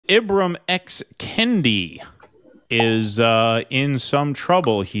Ibram X. Kendi is in some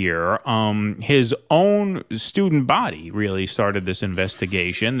trouble here. His own student body really started this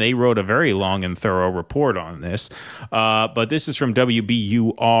investigation. They wrote a very long and thorough report on this. But this is from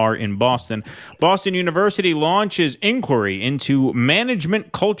WBUR in Boston. Boston University launches inquiry into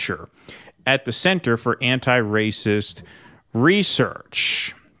management culture at the Center for Anti-Racist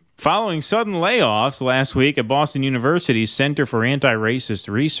Research. Following sudden layoffs last week at Boston University's Center for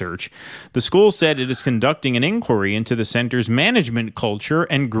Anti-Racist Research, the school said it is conducting an inquiry into the center's management culture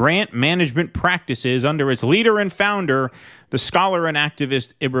and grant management practices under its leader and founder, the scholar and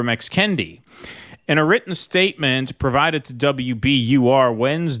activist Ibram X. Kendi. In a written statement provided to WBUR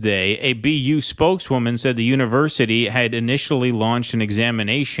Wednesday, a BU spokeswoman said the university had initially launched an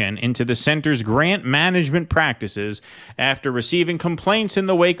examination into the center's grant management practices after receiving complaints in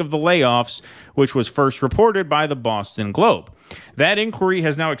the wake of the layoffs, which was first reported by the Boston Globe. That inquiry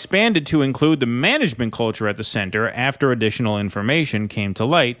has now expanded to include the management culture at the center after additional information came to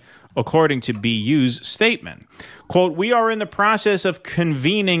light, according to BU's statement. Quote, "We are in the process of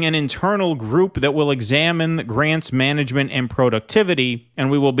convening an internal group that will examine grants management and productivity, and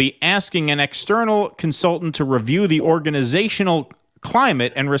we will be asking an external consultant to review the organizational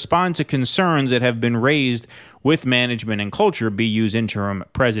climate and respond to concerns that have been raised with management and culture," BU's interim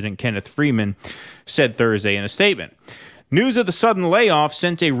president Kenneth Freeman said Thursday in a statement. News of the sudden layoff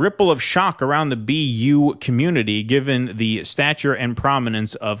sent a ripple of shock around the BU community, given the stature and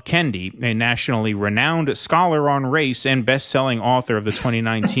prominence of Kendi, a nationally renowned scholar on race and best-selling author of the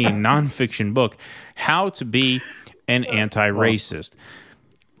 2019 nonfiction book, How to Be an Anti-Racist.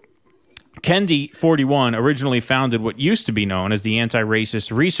 Kendi, 41, originally founded what used to be known as the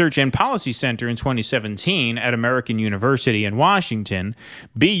Anti-Racist Research and Policy Center in 2017 at American University in Washington.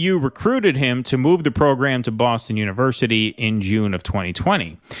 BU recruited him to move the program to Boston University in June of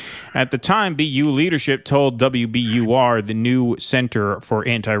 2020. At the time, BU leadership told WBUR the new Center for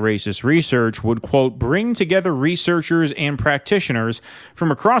Anti-Racist Research would, quote, "bring together researchers and practitioners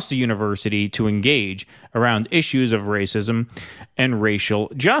from across the university to engage around issues of racism and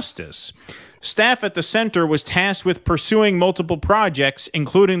racial justice." Staff at the center was tasked with pursuing multiple projects,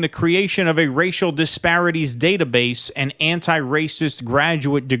 including the creation of a racial disparities database, an anti-racist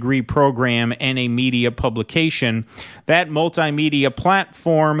graduate degree program, and a media publication. That multimedia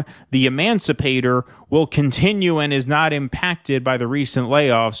platform, The Emancipator, will continue and is not impacted by the recent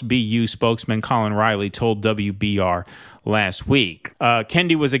layoffs, BU spokesman Colin Riley told WBR last week.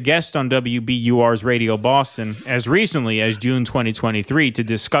 Kendi was a guest on WBUR's Radio Boston as recently as June 2023 to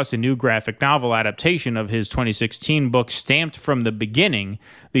discuss a new graphic novel adaptation of his 2016 book, Stamped from the Beginning,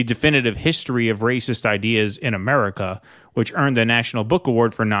 The Definitive History of Racist Ideas in America, which earned the National Book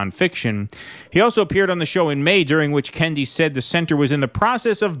Award for Nonfiction. He also appeared on the show in May, during which Kendi said the center was in the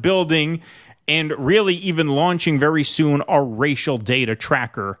process of building and really even launching very soon a racial data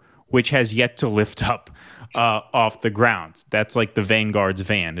tracker, which has yet to lift up off the ground. That's like the Vanguard's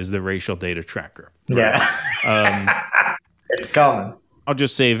van, is the racial data tracker. Yeah. It's coming. I'll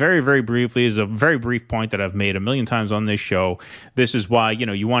just say very, very briefly, is a very brief point that I've made a million times on this show. This is why,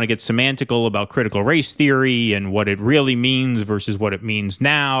 you want to get semantical about critical race theory and what it really means versus what it means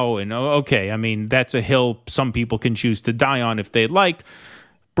now. And okay, I mean, that's a hill some people can choose to die on if they'd like.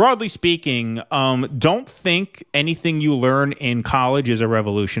 Broadly speaking, don't think anything you learn in college is a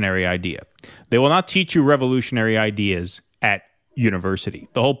revolutionary idea. They will not teach you revolutionary ideas at university.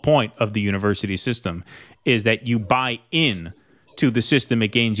 The whole point of the university system is that you buy in to the system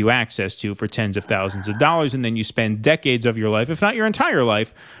it gains you access to for tens of thousands of dollars, and then you spend decades of your life, if not your entire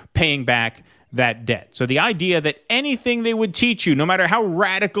life, paying back that debt. So the idea that anything they would teach you, no matter how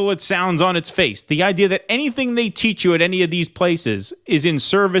radical it sounds on its face, the idea that anything they teach you at any of these places is in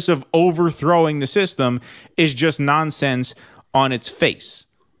service of overthrowing the system is just nonsense on its face.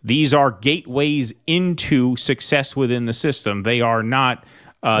 These are gateways into success within the system. They are not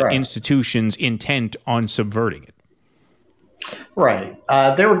institutions intent on subverting it. Right.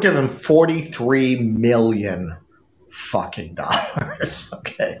 They were given $43 million fucking dollars.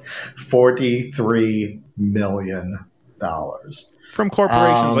 Okay. $43 million. From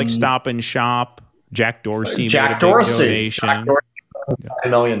corporations like Stop and Shop, Jack Dorsey made a big donation. Jack Dorsey, $5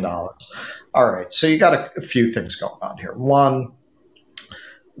 million. All right. So you got a few things going on here. One,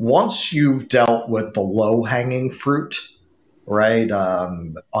 once you've dealt with the low-hanging fruit, right,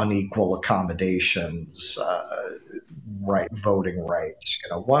 unequal accommodations, right, voting rights,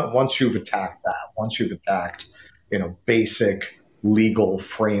 once you've attacked that, once you've attacked, basic legal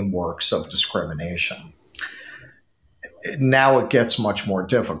frameworks of discrimination, now it gets much more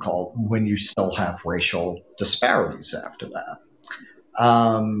difficult when you still have racial disparities after that.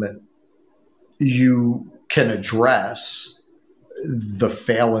 um, you can address the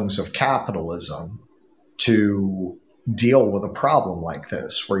failings of capitalism to deal with a problem like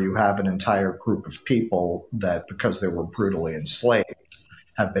this, where you have an entire group of people that, because they were brutally enslaved,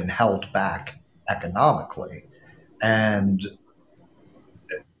 have been held back economically, and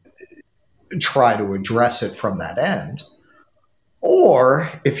try to address it from that end. Or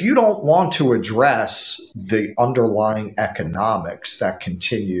if you don't want to address the underlying economics that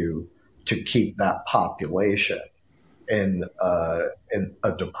continue to keep that population in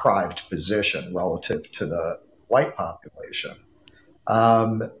a deprived position relative to the white population,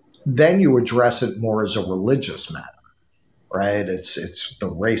 then you address it more as a religious matter, right? It's the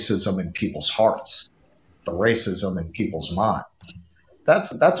racism in people's hearts, the racism in people's minds.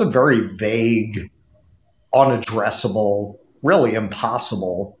 That's a very vague, unaddressable, really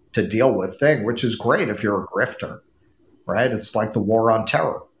impossible to deal with thing, which is great if you're a grifter, right? It's like the war on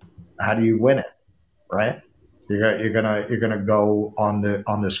terror. How do you win it, right? You're gonna go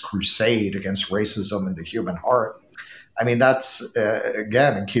on this crusade against racism in the human heart. I mean, that's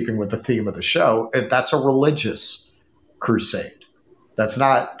again, in keeping with the theme of the show, that's a religious crusade. That's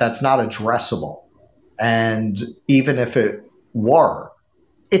not addressable. And even if it were,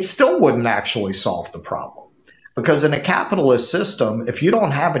 it still wouldn't actually solve the problem. Because in a capitalist system, if you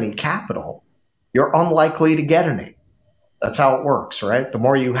don't have any capital, you're unlikely to get any. That's how it works, right? The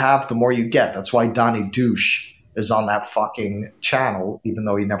more you have, the more you get. That's why Donnie Douche is on that fucking channel, even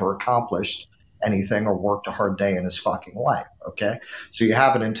though he never accomplished anything or worked a hard day in his fucking life, okay? So you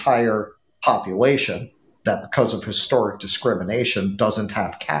have an entire population that, because of historic discrimination, doesn't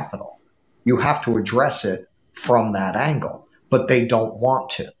have capital. You have to address it from that angle, but they don't want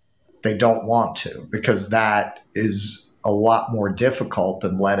to. They don't want to, because that is a lot more difficult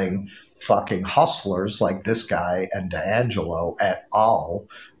than letting fucking hustlers like this guy and D'Angelo et al.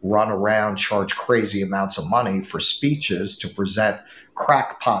 Run around, charge crazy amounts of money for speeches to present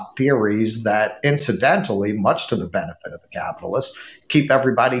crackpot theories that, incidentally, much to the benefit of the capitalists, keep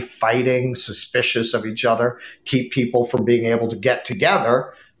everybody fighting, suspicious of each other, keep people from being able to get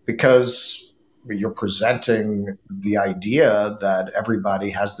together, because you're presenting the idea that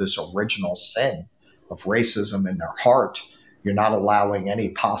everybody has this original sin of racism in their heart. You're not allowing any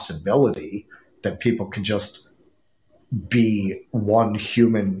possibility that people can just be one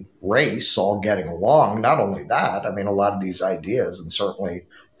human race all getting along. Not only that, I mean, a lot of these ideas, and certainly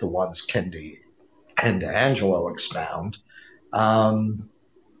the ones Kendi and D'Angelo expound, have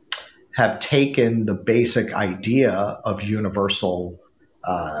taken the basic idea of universal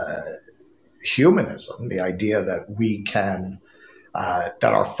humanism, the idea that we can, that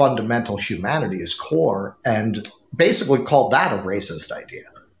our fundamental humanity is core, and basically called that a racist idea,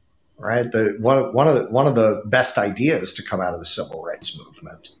 right? One of the best ideas to come out of the civil rights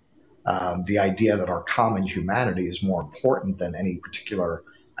movement, the idea that our common humanity is more important than any particular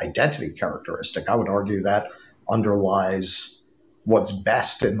identity characteristic. I would argue that underlies what's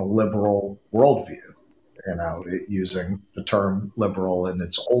best in the liberal worldview, using the term liberal in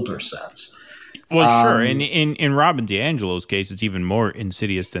its older sense. Well, sure. And in Robin DiAngelo's case, it's even more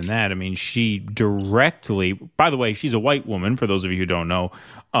insidious than that. I mean, she directly, by the way, she's a white woman, for those of you who don't know.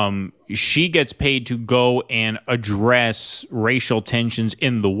 She gets paid to go and address racial tensions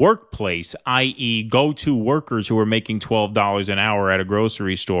in the workplace, i.e. go to workers who are making $12 an hour at a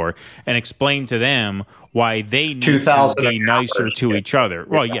grocery store and explain to them why they need to be nicer to each other.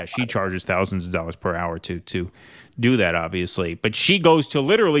 Well, yeah, she charges thousands of dollars per hour to do that, obviously. But she goes to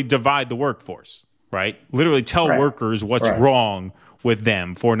literally divide the workforce, right? Literally tell workers what's wrong with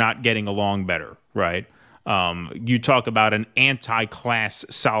them for not getting along better, right? You talk about an anti-class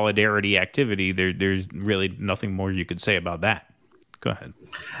solidarity activity. There's really nothing more you could say about that. Go ahead.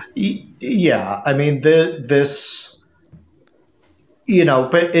 Yeah, I mean, this,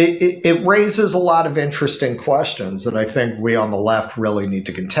 but it raises a lot of interesting questions that I think we on the left really need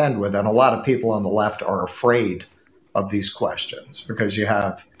to contend with. And a lot of people on the left are afraid of these questions because you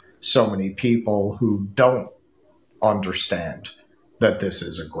have so many people who don't understand that this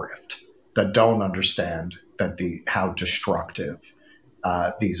is a grift, that don't understand that how destructive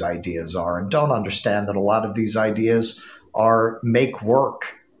these ideas are, and don't understand that a lot of these ideas are make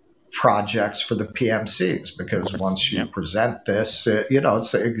work projects for the PMCs, because once you present this,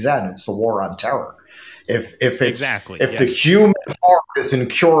 it's the war on terror. If the human heart is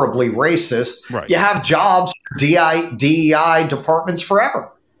incurably racist, you have jobs for DEI departments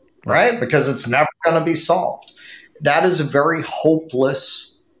forever, right? Because it's never going to be solved. That is a very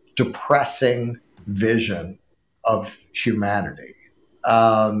hopeless, depressing vision of humanity.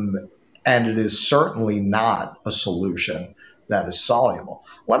 And it is certainly not a solution that is soluble.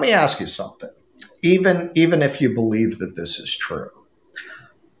 Let me ask you something. Even if you believe that this is true,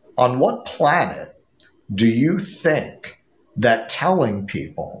 on what planet do you think that telling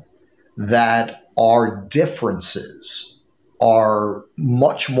people that our differences are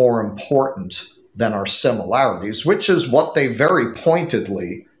much more important than our similarities, which is what they very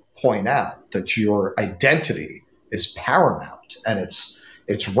pointedly point out, that your identity is paramount, and it's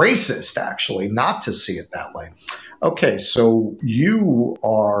racist, actually, not to see it that way. Okay, so you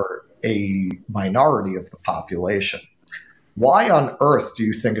are a minority of the population. Why on earth do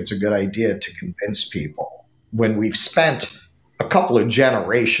you think it's a good idea to convince people, when we've spent a couple of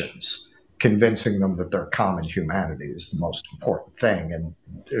generations convincing them that their common humanity is the most important thing, and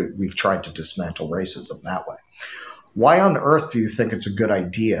we've tried to dismantle racism that way? Why on earth do you think it's a good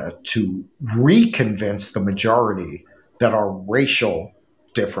idea to reconvince the majority that our racial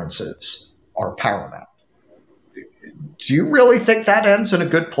differences are paramount? Do you really think that ends in a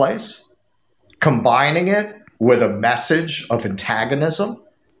good place? Combining it with a message of antagonism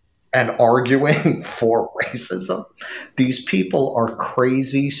and arguing for racism? These people are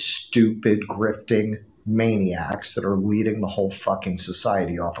crazy, stupid, grifting maniacs that are leading the whole fucking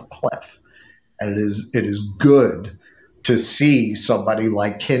society off a cliff. And it is good to see somebody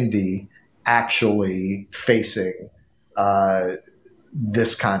like Kendi actually facing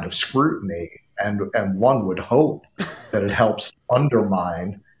this kind of scrutiny. And one would hope that it helps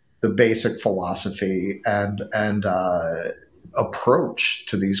undermine the basic philosophy and approach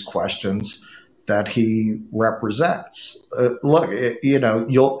to these questions that he represents. Look,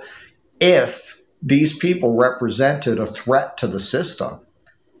 if these people represented a threat to the system,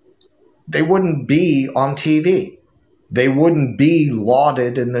 they wouldn't be on TV. They wouldn't be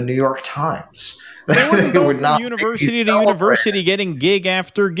lauded in the New York Times. They wouldn't go from university to university getting gig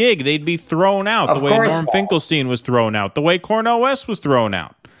after gig. They'd be thrown out the way Norm Finkelstein was thrown out, the way Cornel West was thrown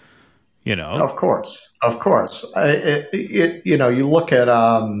out. Of course. You look at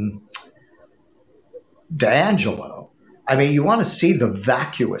D'Angelo. I mean, you want to see the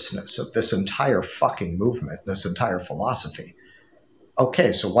vacuousness of this entire fucking movement, this entire philosophy.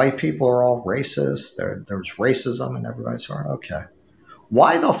 Okay, so white people are all racist. There's racism and everybody's sorry. Okay.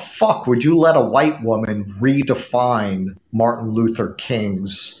 Why the fuck would you let a white woman redefine Martin Luther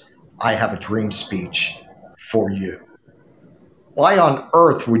King's "I Have a Dream" speech for you? Why on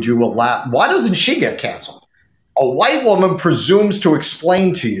earth would you allow? Why doesn't she get canceled? A white woman presumes to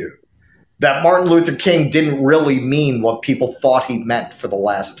explain to you that Martin Luther King didn't really mean what people thought he meant for the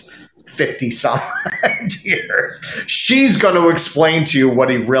last 50-some years. She's going to explain to you what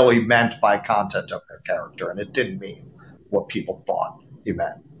he really meant by content of her character, and it didn't mean what people thought he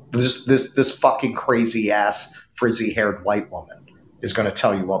meant. This fucking crazy ass frizzy-haired white woman is going to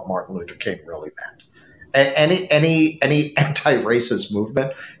tell you what Martin Luther King really meant. Any anti-racist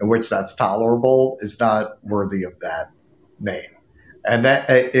movement in which that's tolerable is not worthy of that name. And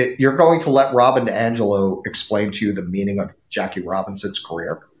that you're going to let Robin DiAngelo explain to you the meaning of Jackie Robinson's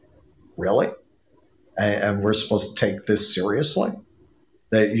career? Really? And we're supposed to take this seriously?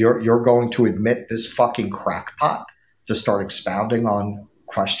 That you're going to admit this fucking crackpot to start expounding on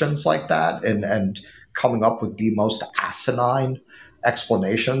questions like that and coming up with the most asinine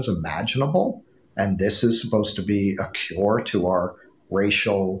explanations imaginable? And this is supposed to be a cure to our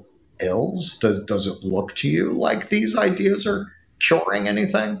racial ills? Does it look to you like these ideas are curing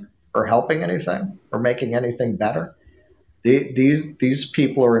anything or helping anything or making anything better? These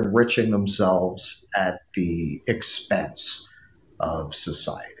people are enriching themselves at the expense of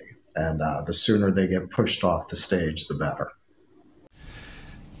society. And the sooner they get pushed off the stage, the better.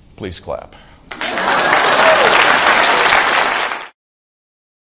 Please clap.